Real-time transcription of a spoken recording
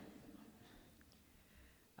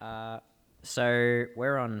So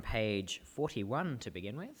we're on page 41 to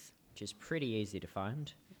begin with, which is pretty easy to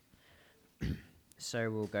find. So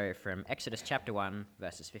we'll go from Exodus chapter 1,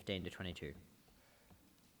 verses 15 to 22.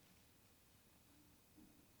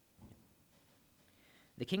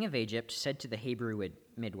 The king of Egypt said to the Hebrew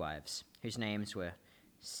midwives, whose names were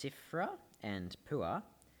Sifra and Puah,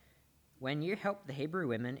 "When you help the Hebrew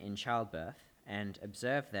women in childbirth and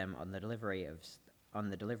observe them on the delivery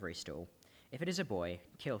stool, if it is a boy,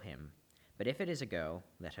 kill him, but if it is a girl,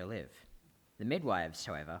 let her live." The midwives,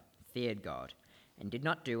 however, feared God and did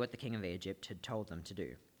not do what the king of Egypt had told them to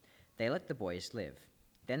do. They let the boys live.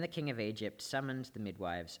 Then the king of Egypt summoned the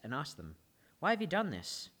midwives and asked them, "Why have you done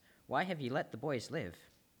this? Why have you let the boys live?"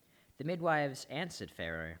 The midwives answered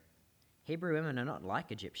Pharaoh, "Hebrew women are not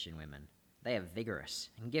like Egyptian women. They are vigorous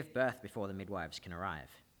and give birth before the midwives can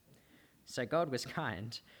arrive." So God was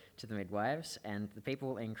kind to the midwives, and the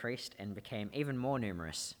people increased and became even more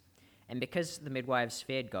numerous. And because the midwives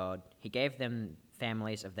feared God, he gave them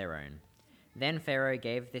families of their own. Then Pharaoh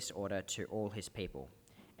gave this order to all his people: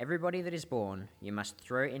 "Everybody that is born, you must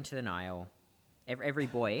throw into the Nile. Every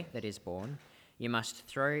boy that is born, you must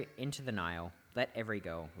throw into the Nile. Let every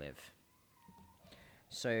girl live."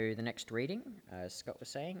 So the next reading, as Scott was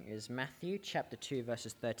saying, is Matthew chapter 2,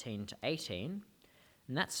 verses 13 to 18.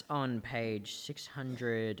 And that's on page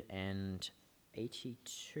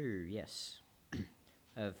 682, yes,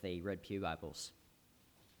 of the Red Pew Bibles.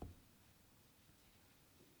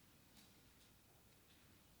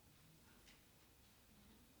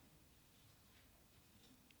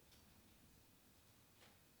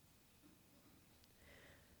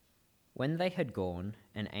 When they had gone,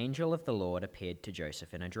 an angel of the Lord appeared to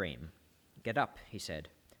Joseph in a dream. "Get up," he said,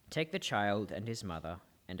 "take the child and his mother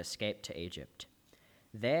and escape to Egypt.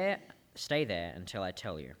 Stay there until I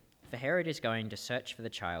tell you, for Herod is going to search for the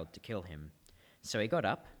child to kill him." So he got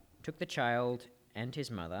up, took the child and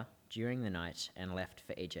his mother during the night, and left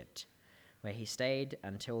for Egypt, where he stayed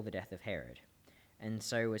until the death of Herod. And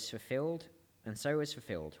so was fulfilled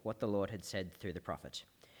what the Lord had said through the prophet,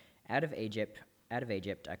 Out of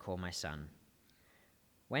Egypt I call my son."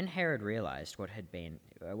 When Herod realized that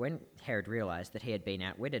he had been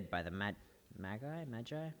outwitted by the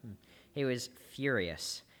Magi, he was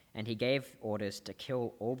furious, and he gave orders to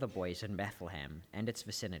kill all the boys in Bethlehem and its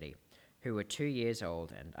vicinity, who were 2 years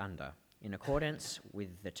old and under, in accordance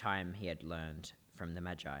with the time he had learned from the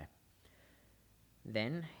Magi.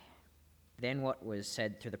 Then what was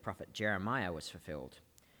said through the prophet Jeremiah was fulfilled.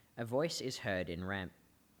 "A voice is heard in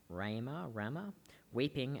Ramah,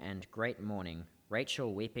 weeping and great mourning,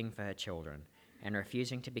 Rachel weeping for her children, and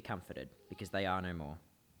refusing to be comforted, because they are no more."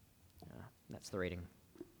 That's the reading.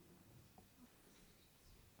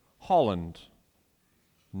 Holland,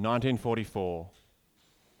 1944,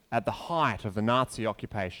 at the height of the Nazi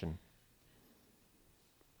occupation.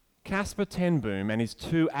 Caspar ten Boom and his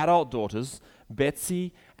 2 adult daughters,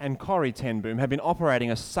 Betsy and Corrie ten Boom, have been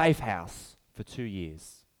operating a safe house for 2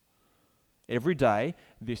 years. Every day,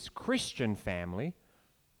 this Christian family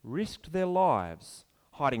risked their lives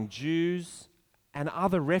hiding Jews and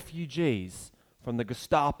other refugees from the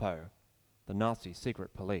Gestapo, the Nazi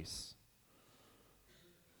secret police.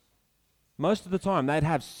 Most of the time, they'd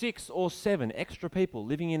have 6 or 7 extra people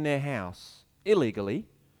living in their house illegally,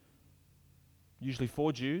 usually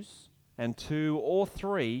 4 Jews and 2 or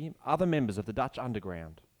 3 other members of the Dutch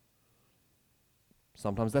underground.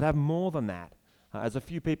 Sometimes they'd have more than that, as a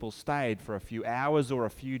few people stayed for a few hours or a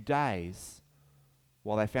few days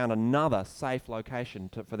while they found another safe location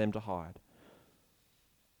for them to hide.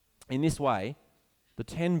 In this way, the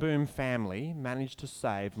ten Boom family managed to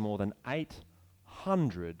save more than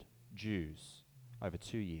 800 Jews over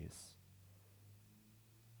 2 years.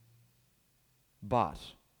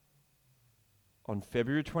 But on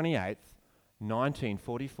February 28th,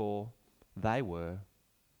 1944, they were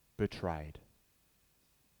betrayed.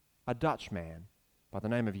 A Dutch man by the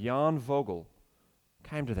name of Jan Vogel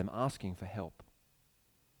came to them asking for help.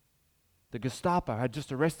 The Gestapo had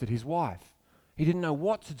just arrested his wife. He didn't know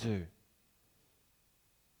what to do.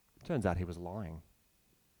 Turns out he was lying.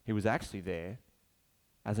 He was actually there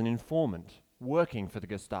as an informant working for the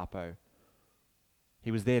Gestapo.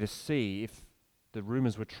 He was there to see if the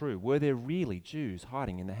rumors were true. Were there really Jews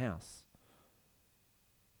hiding in the house?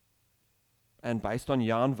 And based on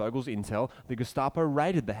Jan Vogel's intel, the Gestapo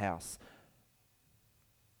raided the house.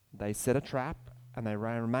 They set a trap and they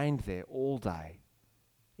remained there all day,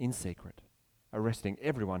 in secret, arresting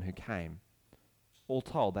everyone who came. All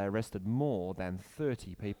told, they arrested more than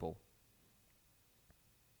 30 people.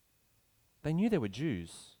 They knew there were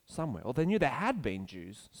Jews somewhere, or they knew there had been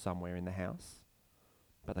Jews somewhere in the house,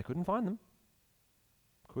 but they couldn't find them.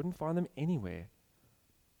 Couldn't find them anywhere.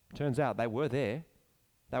 Turns out they were there.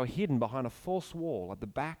 They were hidden behind a false wall at the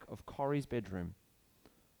back of Corrie's bedroom.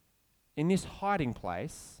 In this hiding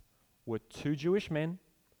place were 2 Jewish men,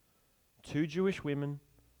 2 Jewish women,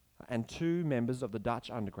 and 2 members of the Dutch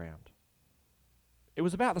underground. It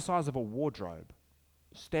was about the size of a wardrobe,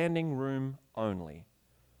 standing room only.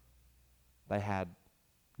 They had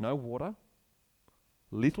no water,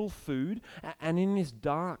 little food, and in this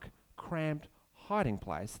dark, cramped hiding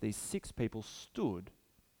place, these 6 people stood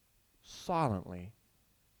silently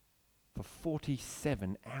for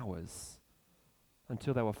 47 hours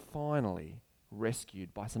until they were finally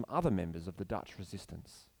rescued by some other members of the Dutch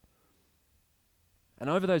resistance. And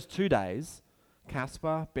over those 2 days,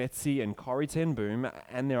 Caspar, Betsy, and Corrie ten Boom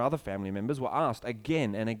and their other family members were asked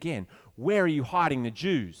again and again, "Where are you hiding the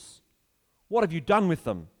Jews? What have you done with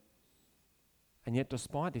them?" And yet,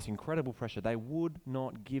 despite this incredible pressure, they would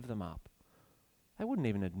not give them up. They wouldn't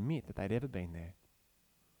even admit that they'd ever been there.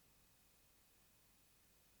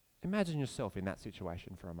 Imagine yourself in that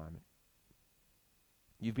situation for a moment.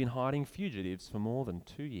 You've been hiding fugitives for more than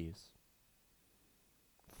 2 years.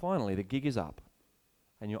 Finally, the gig is up,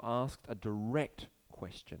 and you're asked a direct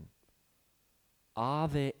question. Are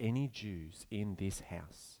there any Jews in this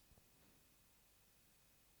house?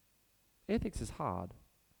 Ethics is hard.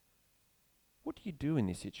 What do you do in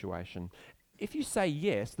this situation? If you say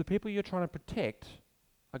yes, the people you're trying to protect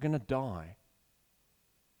are going to die.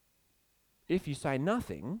 If you say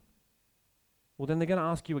nothing, well, then they're going to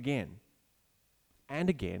ask you again, and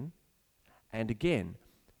again, and again,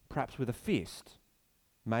 perhaps with a fist,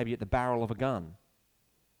 maybe at the barrel of a gun.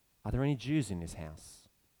 Are there any Jews in this house?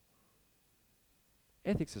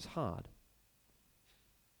 Ethics is hard.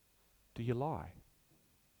 Do you lie?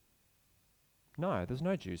 No, there's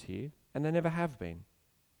no Jews here, and there never have been.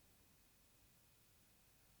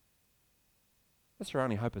 That's your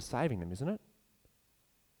only hope of saving them, isn't it?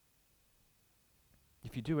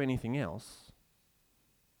 If you do anything else,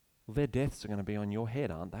 well, their deaths are going to be on your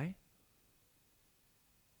head, aren't they?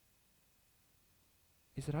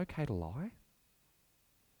 Is it okay to lie?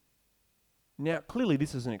 Now, clearly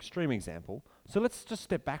this is an extreme example, so let's just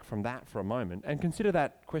step back from that for a moment and consider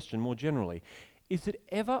that question more generally. Is it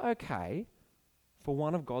ever okay for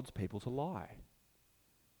one of God's people to lie?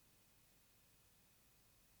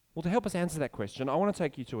 Well, to help us answer that question, I want to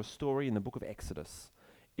take you to a story in the book of Exodus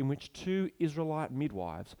in which 2 Israelite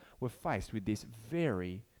midwives were faced with this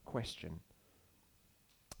very question.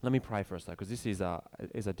 Let me pray for us though, because this is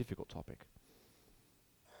a difficult topic.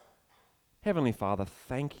 Heavenly Father,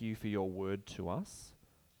 thank you for your word to us,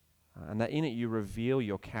 and that in it you reveal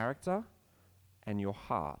your character and your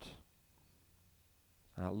heart.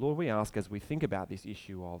 Lord, we ask as we think about this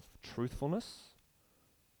issue of truthfulness,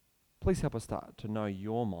 please help us to know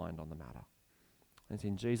your mind on the matter. And it's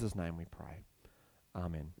in Jesus' name we pray.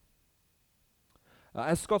 Amen.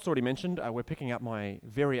 As Scott's already mentioned, we're picking up my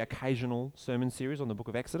very occasional sermon series on the book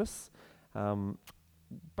of Exodus.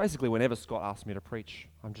 Basically, whenever Scott asks me to preach,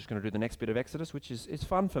 I'm just going to do the next bit of Exodus, which is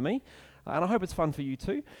fun for me, and I hope it's fun for you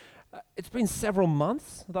too. It's been several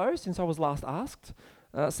months, though, since I was last asked,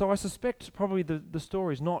 so I suspect probably the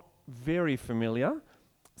story is not very familiar.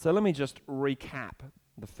 So let me just recap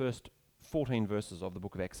the first 14 verses of the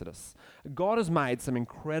book of Exodus. God has made some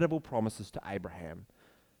incredible promises to Abraham.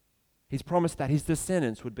 He's promised that his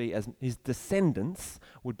descendants would be as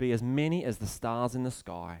many as the stars in the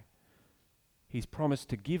sky. He's promised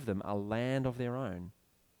to give them a land of their own.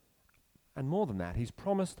 And more than that, he's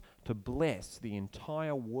promised to bless the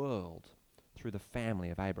entire world through the family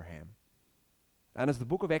of Abraham. And as the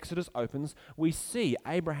book of Exodus opens, we see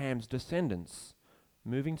Abraham's descendants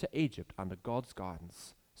moving to Egypt under God's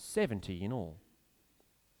guidance, 70 in all.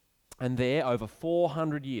 And there, over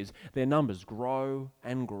 400 years, their numbers grow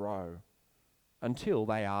and grow until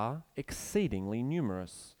they are exceedingly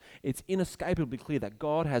numerous. It's inescapably clear that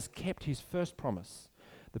God has kept his first promise.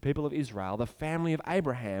 The people of Israel, the family of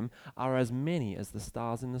Abraham, are as many as the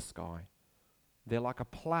stars in the sky. They're like a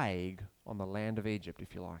plague on the land of Egypt,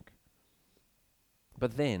 if you like.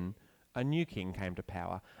 But then a new king came to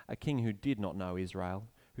power, a king who did not know Israel,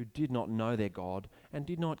 who did not know their God, and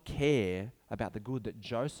did not care about the good that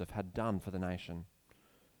Joseph had done for the nation.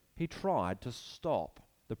 He tried to stop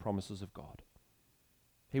the promises of God.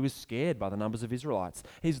 He was scared by the numbers of Israelites.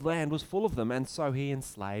 His land was full of them, and so he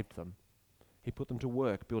enslaved them. He put them to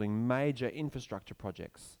work building major infrastructure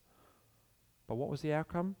projects. But what was the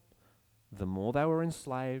outcome? The more they were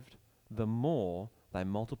enslaved, the more they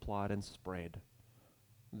multiplied and spread.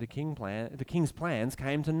 The king's plans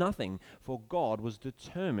came to nothing, for God was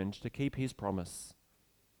determined to keep his promise.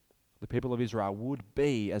 The people of Israel would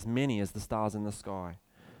be as many as the stars in the sky.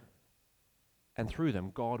 And through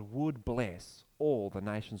them, God would bless all the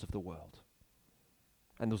nations of the world.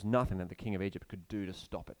 And there was nothing that the king of Egypt could do to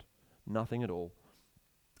stop it. Nothing at all.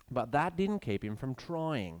 But that didn't keep him from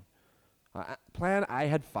trying. Plan A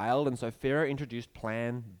had failed, and so Pharaoh introduced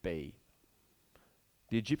Plan B.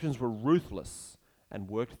 The Egyptians were ruthless and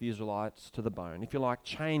worked the Israelites to the bone. If you like,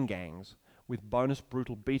 chain gangs with bonus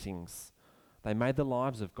brutal beatings. They made the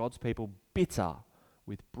lives of God's people bitter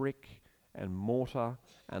with brick and mortar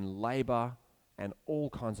and labour and all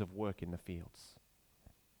kinds of work in the fields.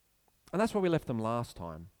 And that's where we left them last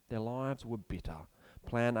time. Their lives were bitter.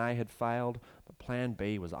 Plan A had failed, but Plan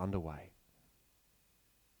B was underway.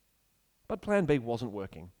 But Plan B wasn't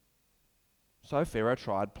working. So Pharaoh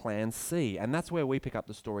tried Plan C, and that's where we pick up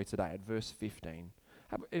the story today at verse 15.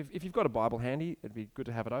 If you've got a Bible handy, it'd be good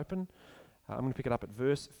to have it open. I'm going to pick it up at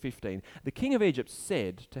verse 15. The king of Egypt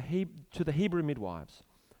said to the Hebrew midwives,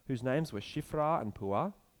 whose names were Shiphrah and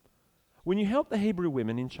Puah, "When you help the Hebrew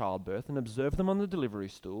women in childbirth and observe them on the delivery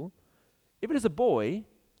stool, if it is a boy,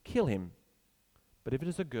 kill him. But if it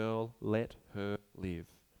is a girl, let her live."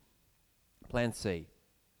 Plan C,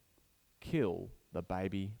 kill the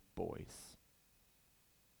baby boys.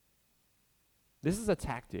 This is a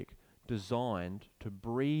tactic designed to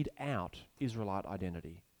breed out Israelite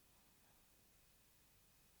identity.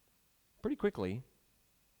 Pretty quickly,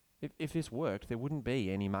 if this worked, there wouldn't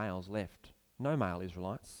be any males left. No male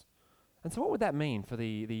Israelites. And so what would that mean for the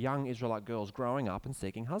young Israelite girls growing up and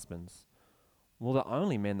seeking husbands? Well, the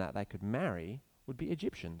only men that they could marry would be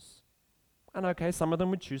Egyptians. And okay, some of them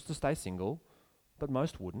would choose to stay single, but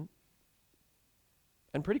most wouldn't.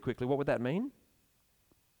 And pretty quickly, what would that mean?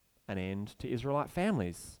 An end to Israelite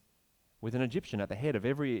families, with an Egyptian at the head of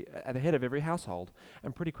every household.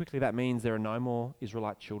 And pretty quickly that means there are no more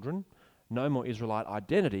Israelite children, no more Israelite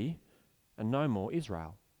identity, and no more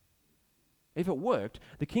Israel. If it worked,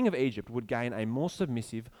 the king of Egypt would gain a more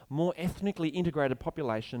submissive, more ethnically integrated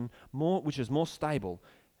population, which is more stable,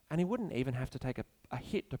 and he wouldn't even have to take a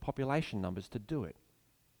hit to population numbers to do it.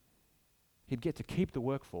 He'd get to keep the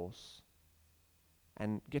workforce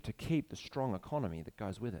and get to keep the strong economy that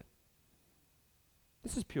goes with it.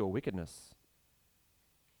 This is pure wickedness.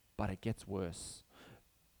 But it gets worse.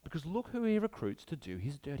 Because look who he recruits to do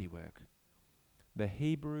his dirty work. The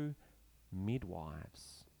Hebrew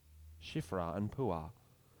midwives, Shiphrah and Puah.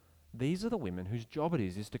 These are the women whose job it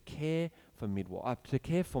is to care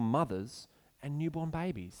for mothers and newborn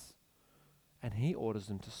babies. And he orders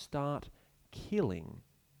them to start killing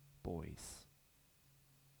boys.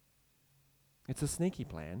 It's a sneaky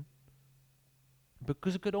plan,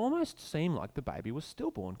 because it could almost seem like the baby was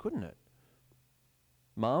stillborn, couldn't it?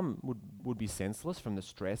 Mum would be senseless from the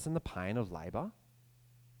stress and the pain of labour.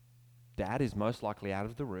 Dad is most likely out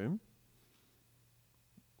of the room.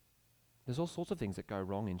 There's all sorts of things that go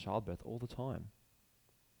wrong in childbirth all the time.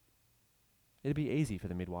 It'd be easy for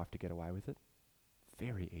the midwife to get away with it.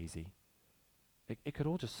 Very easy. It could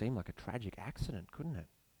all just seem like a tragic accident, couldn't it?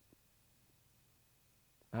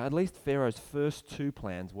 At least Pharaoh's first two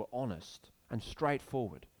plans were honest and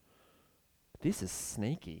straightforward. This is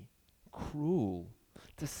sneaky, cruel,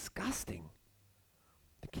 disgusting.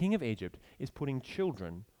 The king of Egypt is putting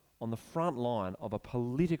children on the front line of a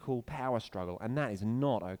political power struggle, and that is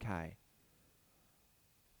not okay.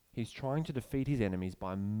 He's trying to defeat his enemies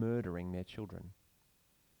by murdering their children.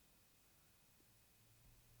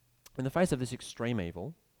 In the face of this extreme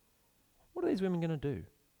evil, what are these women going to do?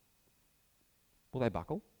 Will they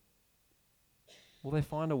buckle? Will they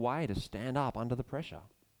find a way to stand up under the pressure?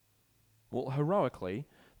 Well, heroically,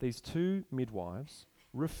 these two midwives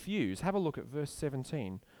refuse. Have a look at verse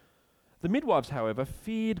 17. The midwives, however,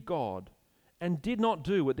 feared God and did not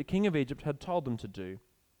do what the king of Egypt had told them to do.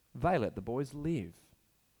 They let the boys live.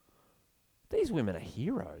 These women are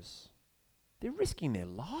heroes. They're risking their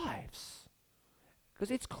lives.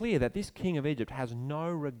 Because it's clear that this king of Egypt has no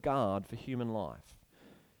regard for human life.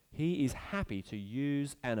 He is happy to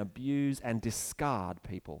use and abuse and discard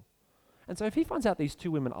people. And so if he finds out these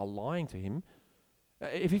two women are lying to him,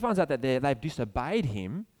 if he finds out that they've disobeyed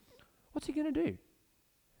him, what's he going to do?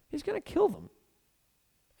 He's going to kill them.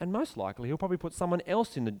 And most likely he'll probably put someone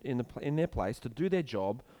else in their place to do their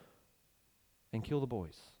job and kill the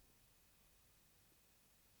boys.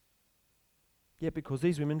 Yet because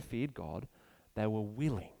these women feared God, they were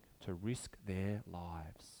willing to risk their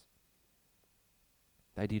lives.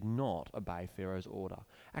 They did not obey Pharaoh's order.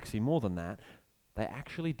 Actually, more than that, they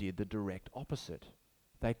actually did the direct opposite.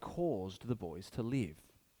 They caused the boys to live.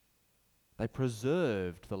 They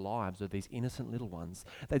preserved the lives of these innocent little ones.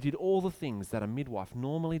 They did all the things that a midwife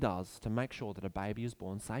normally does to make sure that a baby is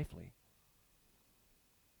born safely.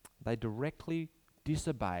 They directly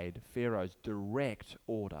disobeyed Pharaoh's direct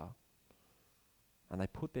order, and they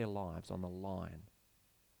put their lives on the line.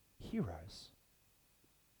 Heroes.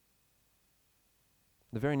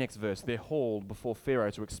 The very next verse, they're hauled before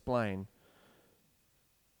Pharaoh to explain.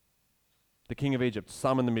 The king of Egypt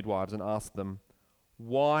summoned the midwives and asked them,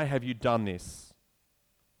 "Why have you done this?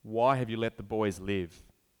 Why have you let the boys live?"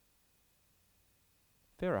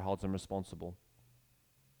 Pharaoh holds them responsible.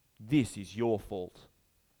 "This is your fault.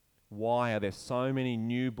 Why are there so many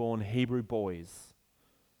newborn Hebrew boys?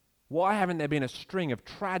 Why haven't there been a string of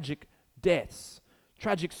tragic deaths,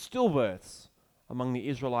 tragic stillbirths among the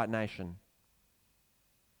Israelite nation?"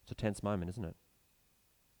 It's a tense moment, isn't it?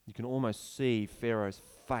 You can almost see Pharaoh's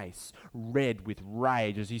face red with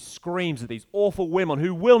rage as he screams at these awful women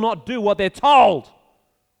who will not do what they're told.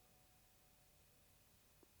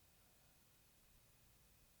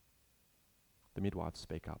 The midwives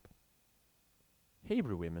speak up.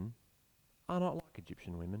 Hebrew women are not like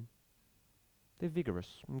Egyptian women. They're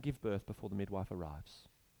vigorous and give birth before the midwife arrives.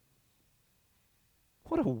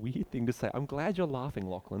 What a weird thing to say. I'm glad you're laughing,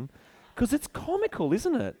 Lachlan, because it's comical,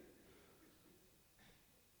 isn't it?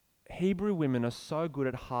 Hebrew women are so good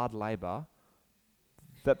at hard labour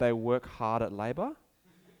that they work hard at labour.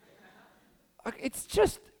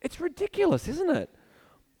 It's ridiculous, isn't it?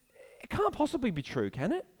 It can't possibly be true,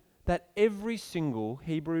 can it? That every single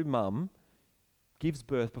Hebrew mum gives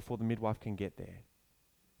birth before the midwife can get there.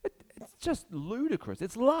 It's just ludicrous.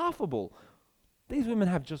 It's laughable. These women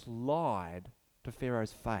have just lied to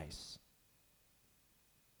Pharaoh's face.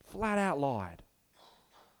 Flat out lied.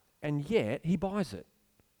 And yet, he buys it.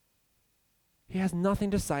 He has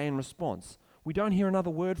nothing to say in response. We don't hear another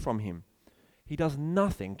word from him. He does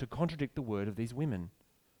nothing to contradict the word of these women.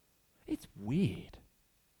 It's weird.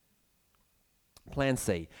 Plan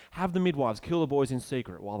C. Have the midwives kill the boys in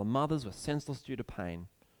secret while the mothers were senseless due to pain.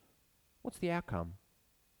 What's the outcome?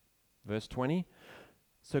 Verse 20.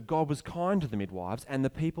 So God was kind to the midwives, and the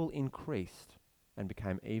people increased and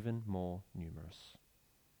became even more numerous.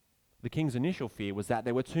 The king's initial fear was that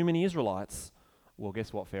there were too many Israelites. Well,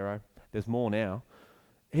 guess what, Pharaoh? There's more now.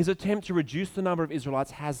 His attempt to reduce the number of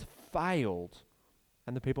Israelites has failed,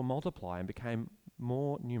 and the people multiply and became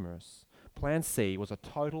more numerous. Plan C was a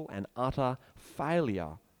total and utter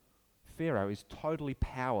failure. Pharaoh is totally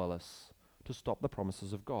powerless to stop the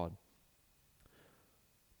promises of God.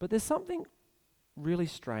 But there's something really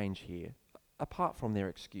strange here, apart from their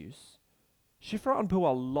excuse. Shiphrah and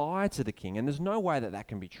Puah lied to the king, and there's no way that that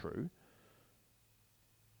can be true.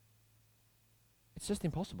 It's just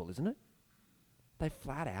impossible, isn't it? They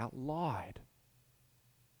flat out lied.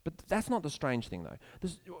 But that's not the strange thing, though.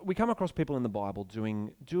 We come across people in the Bible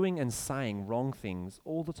doing and saying wrong things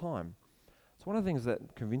all the time. It's one of the things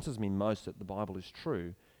that convinces me most that the Bible is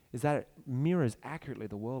true, is that it mirrors accurately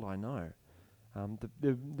the world I know.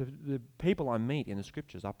 The people I meet in the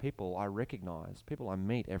Scriptures are people I recognize, people I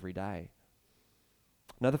meet every day.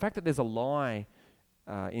 Now, the fact that there's a lie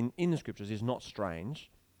in the Scriptures is not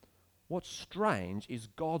strange. What's strange is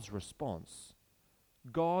God's response.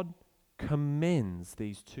 God commends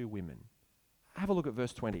these two women. Have a look at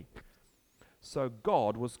verse 20. So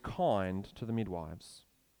God was kind to the midwives.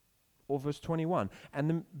 Or verse 21.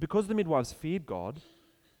 And because the midwives feared God,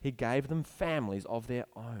 he gave them families of their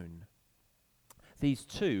own. These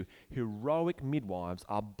two heroic midwives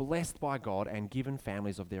are blessed by God and given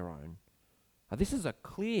families of their own. Now, this is a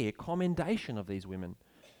clear commendation of these women.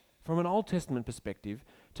 From an Old Testament perspective,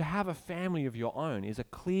 to have a family of your own is a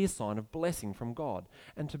clear sign of blessing from God.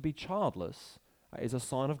 And to be childless is a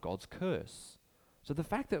sign of God's curse. So the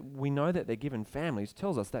fact that we know that they're given families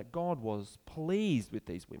tells us that God was pleased with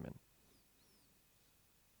these women.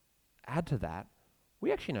 Add to that,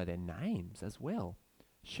 we actually know their names as well.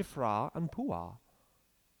 Shiphrah and Puah.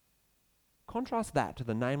 Contrast that to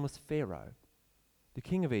the nameless Pharaoh, the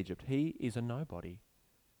king of Egypt. He is a nobody.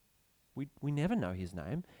 We never know his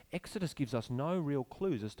name. Exodus gives us no real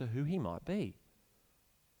clues as to who he might be.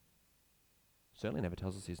 Certainly never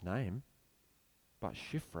tells us his name. But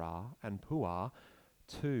Shiphrah and Puah,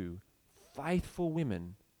 two faithful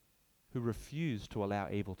women who refused to allow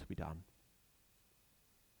evil to be done.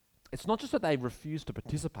 It's not just that they refused to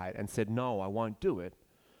participate and said, "No, I won't do it."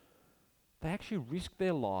 They actually risked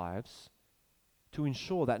their lives to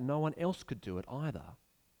ensure that no one else could do it either.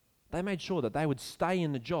 They made sure that they would stay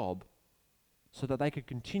in the job so that they could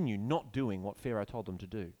continue not doing what Pharaoh told them to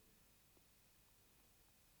do.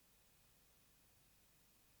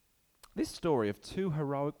 This story of two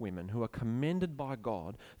heroic women who are commended by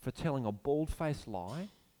God for telling a bald-faced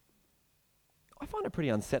lie, I find it pretty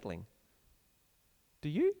unsettling. Do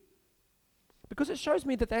you? Because it shows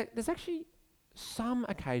me that there's actually some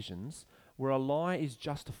occasions where a lie is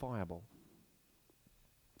justifiable.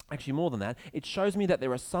 Actually, more than that, it shows me that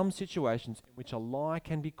there are some situations in which a lie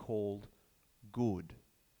can be called good.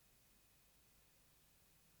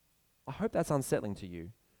 I hope that's unsettling to you.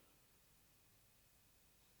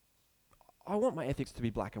 I want my ethics to be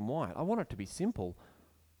black and white. I want it to be simple.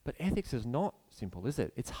 But ethics is not simple, is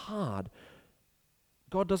it? It's hard.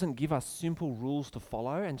 God doesn't give us simple rules to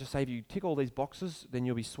follow and just say if you tick all these boxes, then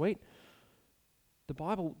you'll be sweet. The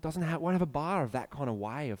Bible won't have a bar of that kind of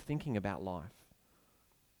way of thinking about life.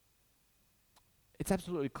 It's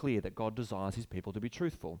absolutely clear that God desires his people to be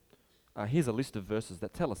truthful. Here's a list of verses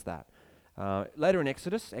that tell us that. Later in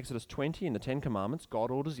Exodus 20, in the Ten Commandments,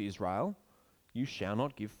 God orders Israel, "You shall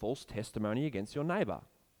not give false testimony against your neighbor."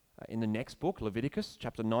 In the next book, Leviticus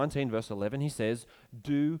chapter 19, verse 11, he says,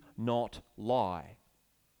 "Do not lie."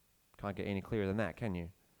 Can't get any clearer than that, can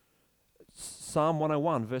you? Psalm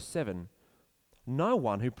 101, verse 7, "No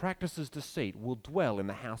one who practices deceit will dwell in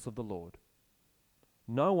the house of the Lord.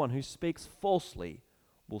 No one who speaks falsely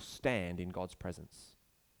will stand in God's presence."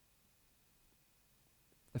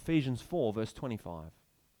 Ephesians 4, verse 25,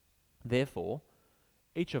 "Therefore,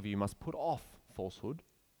 each of you must put off falsehood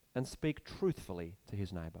and speak truthfully to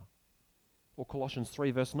his neighbor." Or Colossians 3,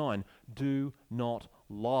 verse 9, "Do not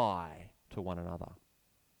lie to one another,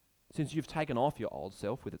 since you've taken off your old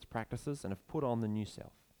self with its practices and have put on the new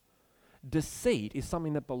self." Deceit is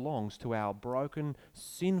something that belongs to our broken,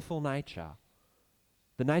 sinful nature,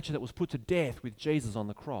 the nature that was put to death with Jesus on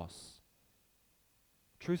the cross.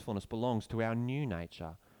 Truthfulness belongs to our new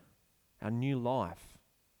nature, our new life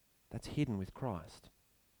that's hidden with Christ.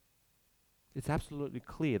 It's absolutely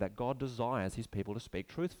clear that God desires his people to speak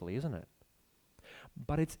truthfully, isn't it?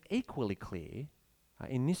 But it's equally clear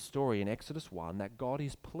in this story in Exodus 1 that God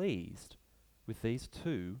is pleased with these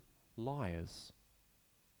two liars.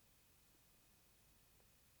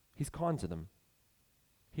 He's kind to them.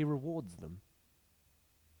 He rewards them.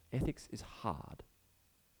 Ethics is hard.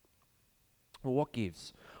 Well, what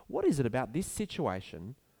gives? What is it about this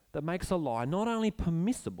situation that makes a lie not only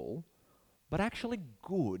permissible, but actually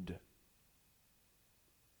good?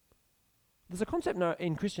 There's a concept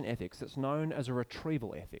in Christian ethics that's known as a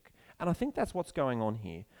retrieval ethic, and I think that's what's going on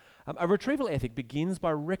here. A retrieval ethic begins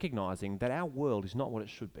by recognizing that our world is not what it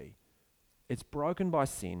should be. It's broken by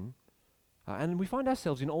sin, and we find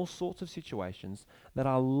ourselves in all sorts of situations that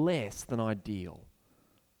are less than ideal.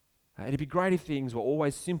 It'd be great if things were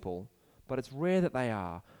always simple, but it's rare that they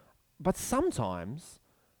are. But sometimes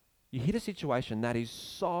you hit a situation that is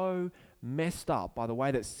so messed up by the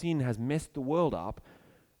way that sin has messed the world up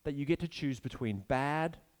that you get to choose between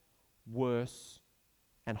bad, worse,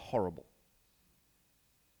 and horrible.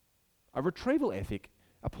 A retrieval ethic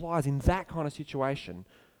applies in that kind of situation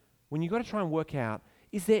when you've got to try and work out,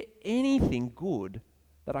 is there anything good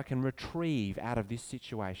that I can retrieve out of this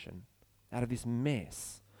situation, out of this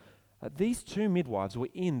mess? These two midwives were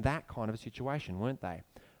in that kind of a situation, weren't they?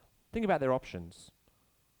 Think about their options.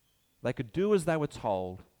 They could do as they were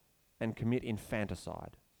told and commit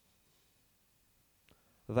infanticide.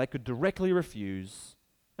 They could directly refuse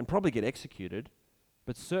and probably get executed,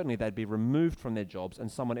 but certainly they'd be removed from their jobs and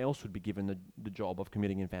someone else would be given the job of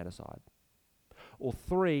committing infanticide. Or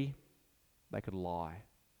 3, they could lie.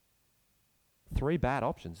 3 bad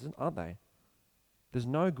options, aren't they? There's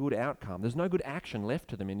no good outcome. There's no good action left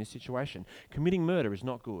to them in this situation. Committing murder is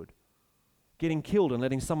not good. Getting killed and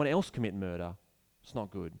letting someone else commit murder, it's not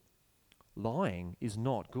good. Lying is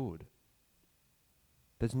not good.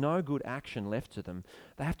 There's no good action left to them.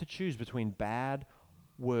 They have to choose between bad,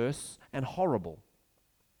 worse, and horrible.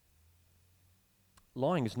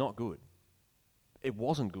 Lying is not good. It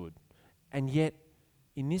wasn't good. And yet,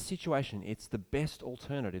 in this situation, it's the best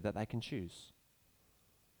alternative that they can choose.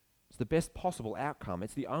 It's the best possible outcome.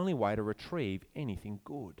 It's the only way to retrieve anything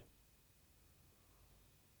good.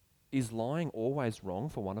 Is lying always wrong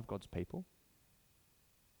for one of God's people?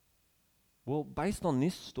 Well, based on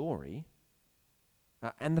this story,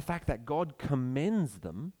 and the fact that God commends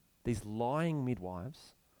them, these lying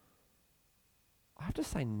midwives, I have to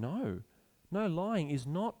say no. No, lying is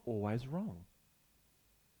not always wrong.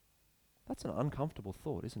 That's an uncomfortable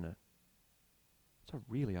thought, isn't it? It's a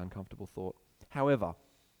really uncomfortable thought. However,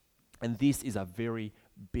 and this is a very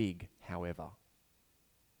big however,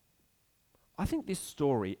 I think this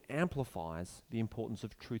story amplifies the importance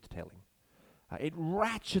of truth-telling. It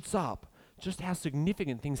ratchets up just how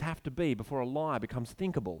significant things have to be before a lie becomes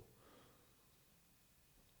thinkable.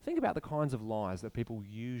 Think about the kinds of lies that people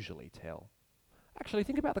usually tell. Actually,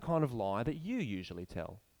 think about the kind of lie that you usually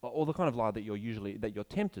tell, or the kind of lie that you're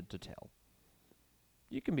tempted to tell.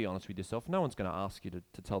 You can be honest with yourself. No one's going to ask you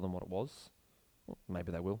to tell them what it was. Well,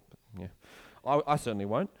 maybe they will, but yeah. I certainly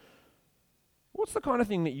won't. What's the kind of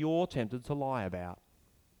thing that you're tempted to lie about?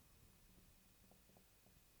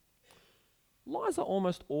 Lies are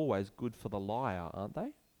almost always good for the liar, aren't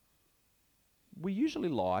they? We usually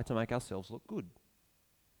lie to make ourselves look good.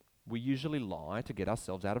 We usually lie to get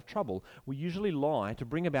ourselves out of trouble. We usually lie to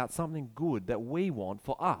bring about something good that we want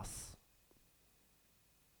for us.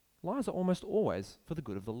 Lies are almost always for the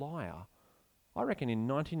good of the liar. I reckon in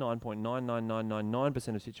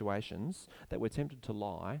 99.99999% of situations that we're tempted to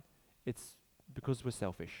lie, it's because we're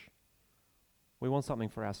selfish. We want something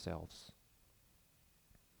for ourselves.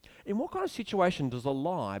 In what kind of situation does a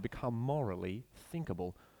lie become morally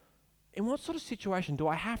thinkable? In what sort of situation do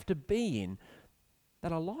I have to be in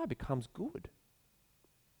that a lie becomes good?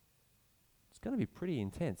 It's going to be pretty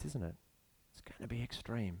intense, isn't it? It's going to be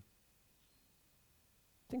extreme.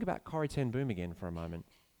 Think about Corrie ten Boom again for a moment.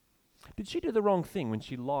 Did she do the wrong thing when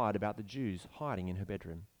she lied about the Jews hiding in her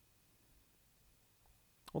bedroom?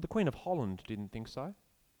 Well, the Queen of Holland didn't think so.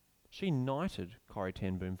 She knighted Corrie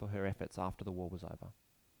ten Boom for her efforts after the war was over.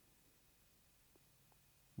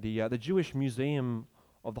 The Jewish Museum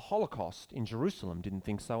of the Holocaust in Jerusalem didn't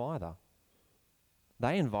think so either.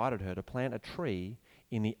 They invited her to plant a tree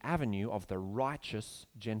in the avenue of the righteous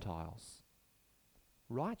Gentiles.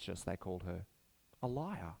 Righteous, they called her. A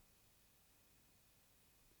liar.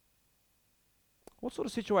 What sort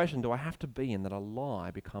of situation do I have to be in that a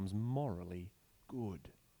lie becomes morally good?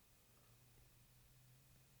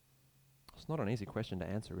 It's not an easy question to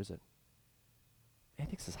answer, is it?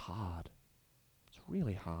 Ethics is hard. It's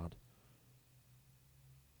really hard.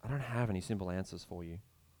 I don't have any simple answers for you.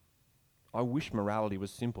 I wish morality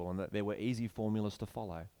was simple and that there were easy formulas to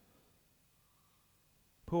follow.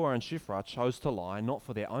 Puah and Shiphrah chose to lie not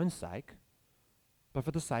for their own sake, but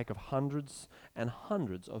for the sake of hundreds and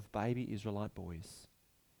hundreds of baby Israelite boys.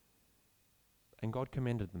 And God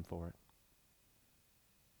commended them for it.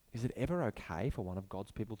 Is it ever okay for one of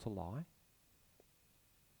God's people to lie?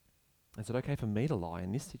 Is it okay for me to lie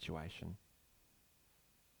in this situation?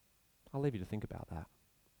 I'll leave you to think about that.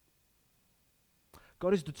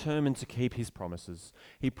 God is determined to keep his promises.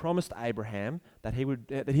 He promised Abraham that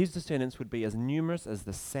his descendants would be as numerous as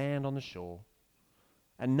the sand on the shore.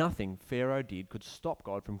 And nothing Pharaoh did could stop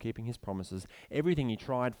God from keeping his promises. Everything he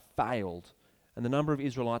tried failed, and the number of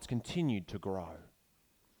Israelites continued to grow.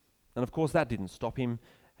 And of course that didn't stop him.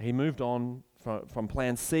 He moved on from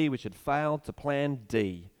plan C, which had failed, to plan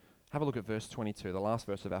D. Have a look at verse 22, the last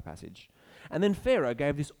verse of our passage. And then Pharaoh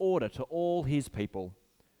gave this order to all his people.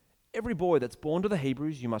 Every boy that's born to the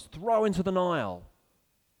Hebrews you must throw into the Nile,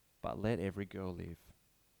 but let every girl live.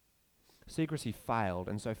 Secrecy failed,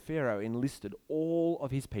 and so Pharaoh enlisted all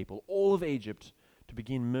of his people, all of Egypt, to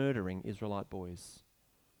begin murdering Israelite boys.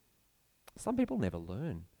 Some people never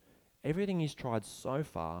learn. Everything he's tried so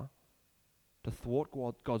far to thwart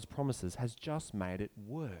God's promises has just made it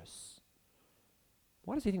worse.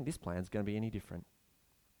 Why does he think this plan is going to be any different?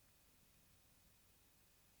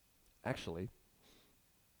 Actually,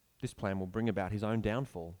 this plan will bring about his own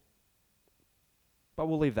downfall. But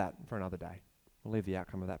we'll leave that for another day. We'll leave the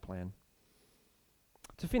outcome of that plan.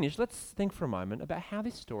 To finish, let's think for a moment about how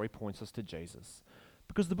this story points us to Jesus.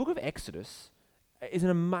 Because the book of Exodus is an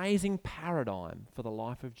amazing paradigm for the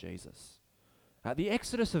life of Jesus. The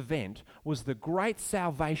Exodus event was the great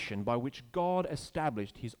salvation by which God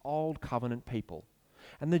established his old covenant people.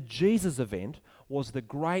 And the Jesus event was the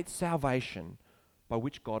great salvation by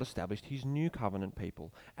which God established his new covenant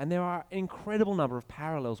people. And there are an incredible number of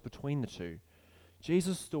parallels between the two.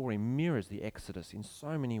 Jesus' story mirrors the Exodus in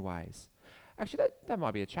so many ways. Actually, that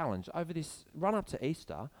might be a challenge. Over this run up to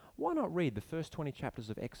Easter, why not read the first 20 chapters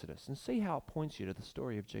of Exodus and see how it points you to the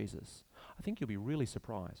story of Jesus? I think you'll be really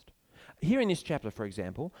surprised. Here in this chapter, for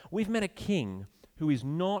example, we've met a king who is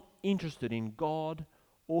not interested in God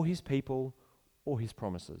or his people or his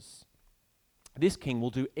promises. This king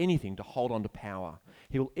will do anything to hold on to power.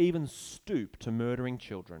 He will even stoop to murdering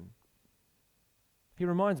children. He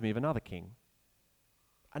reminds me of another king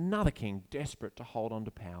desperate to hold on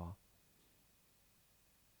to power.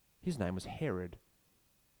 His name was Herod,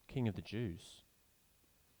 king of the Jews.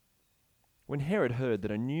 When Herod heard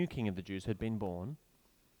that a new king of the Jews had been born,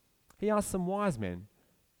 he asked some wise men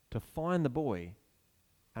to find the boy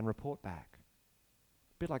and report back.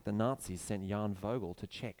 A bit like the Nazis sent Jan Vogel to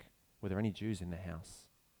check were there any Jews in the house.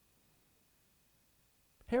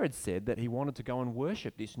 Herod said that he wanted to go and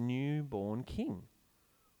worship this newborn king.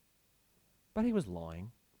 But he was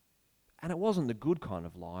lying. And it wasn't the good kind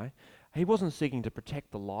of lie. He wasn't seeking to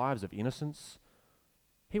protect the lives of innocents.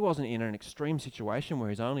 He wasn't in an extreme situation where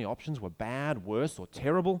his only options were bad, worse, or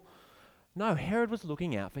terrible. No, Herod was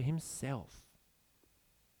looking out for himself.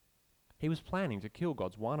 He was planning to kill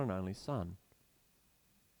God's one and only Son.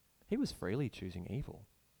 He was freely choosing evil.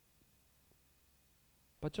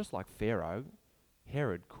 But just like Pharaoh,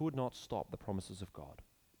 Herod could not stop the promises of God.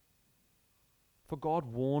 For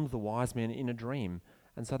God warned the wise men in a dream,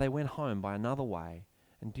 and so they went home by another way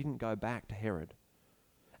and didn't go back to Herod.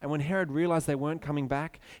 And when Herod realized they weren't coming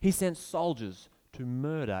back, he sent soldiers to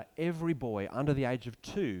murder every boy under the age of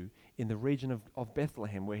 2 in the region of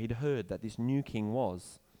Bethlehem, where he'd heard that this new king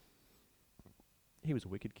was. He was a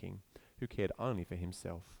wicked king who cared only for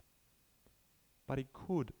himself. But he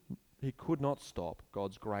could not stop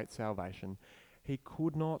God's great salvation. He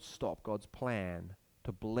could not stop God's plan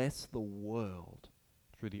to bless the world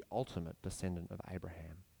through the ultimate descendant of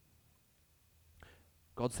Abraham.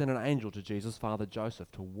 God sent an angel to Jesus' father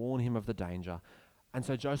Joseph to warn him of the danger, and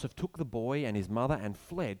so Joseph took the boy and his mother and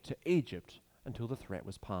fled to Egypt until the threat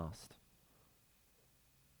was past.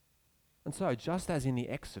 And so, just as in the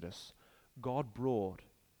Exodus, God brought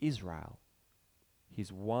Israel,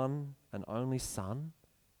 his one and only son,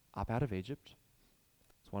 up out of Egypt.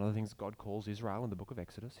 It's one of the things God calls Israel in the book of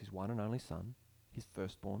Exodus, his one and only son, his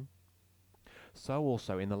firstborn. So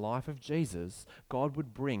also in the life of Jesus, God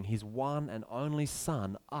would bring his one and only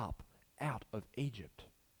son up out of Egypt.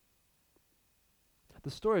 The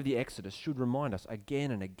story of the Exodus should remind us again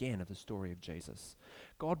and again of the story of Jesus.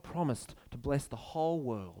 God promised to bless the whole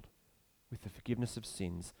world with the forgiveness of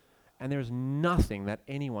sins, and there is nothing that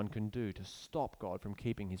anyone can do to stop God from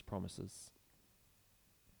keeping his promises.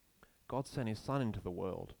 God sent his Son into the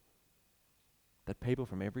world that people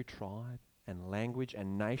from every tribe and language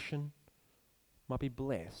and nation might be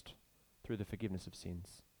blessed through the forgiveness of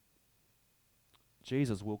sins.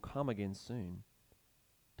 Jesus will come again soon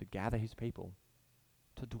to gather his people,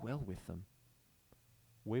 to dwell with them.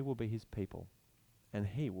 We will be his people, and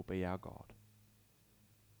he will be our God.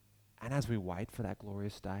 And as we wait for that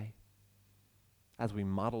glorious day, as we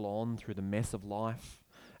muddle on through the mess of life,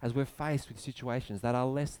 as we're faced with situations that are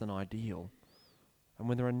less than ideal, and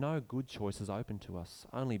when there are no good choices open to us,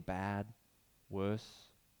 only bad, worse,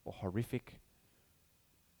 or horrific,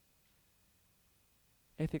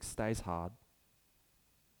 ethics stays hard.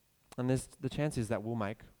 And there's the chance is that we'll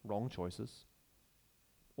make wrong choices,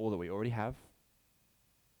 or that we already have,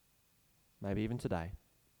 maybe even today.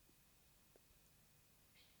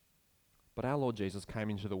 But our Lord Jesus came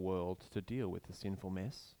into the world to deal with the sinful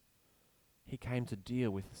mess. He came to deal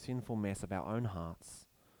with the sinful mess of our own hearts.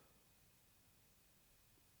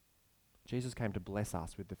 Jesus came to bless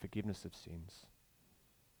us with the forgiveness of sins.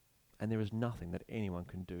 And there is nothing that anyone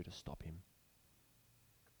can do to stop him.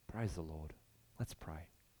 Praise the Lord. Let's pray.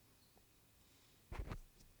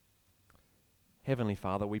 Heavenly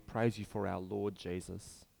Father, we praise you for our Lord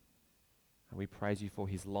Jesus. And we praise you for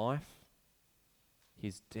his life,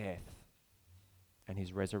 his death, and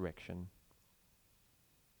his resurrection.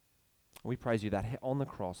 We praise you that on the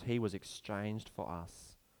cross he was exchanged for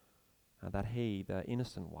us, that he, the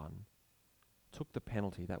innocent one, took the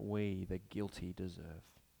penalty that we, the guilty, deserve.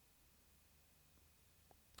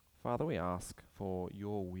 Father, we ask for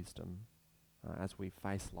your wisdom as we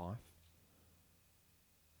face life.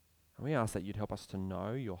 And we ask that you'd help us to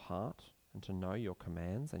know your heart and to know your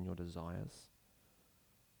commands and your desires.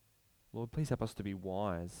 Lord, please help us to be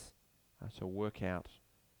wise, to work out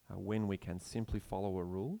when we can simply follow a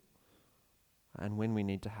rule and when we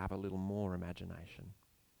need to have a little more imagination.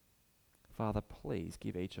 Father, please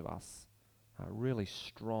give each of us really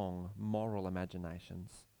strong moral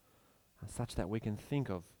imaginations such that we can think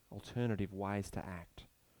of alternative ways to act.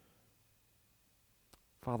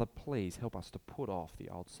 Father, please help us to put off the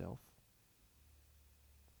old self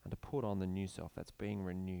and to put on the new self that's being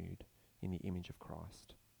renewed in the image of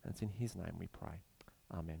Christ. And it's in his name we pray.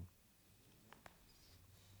 Amen.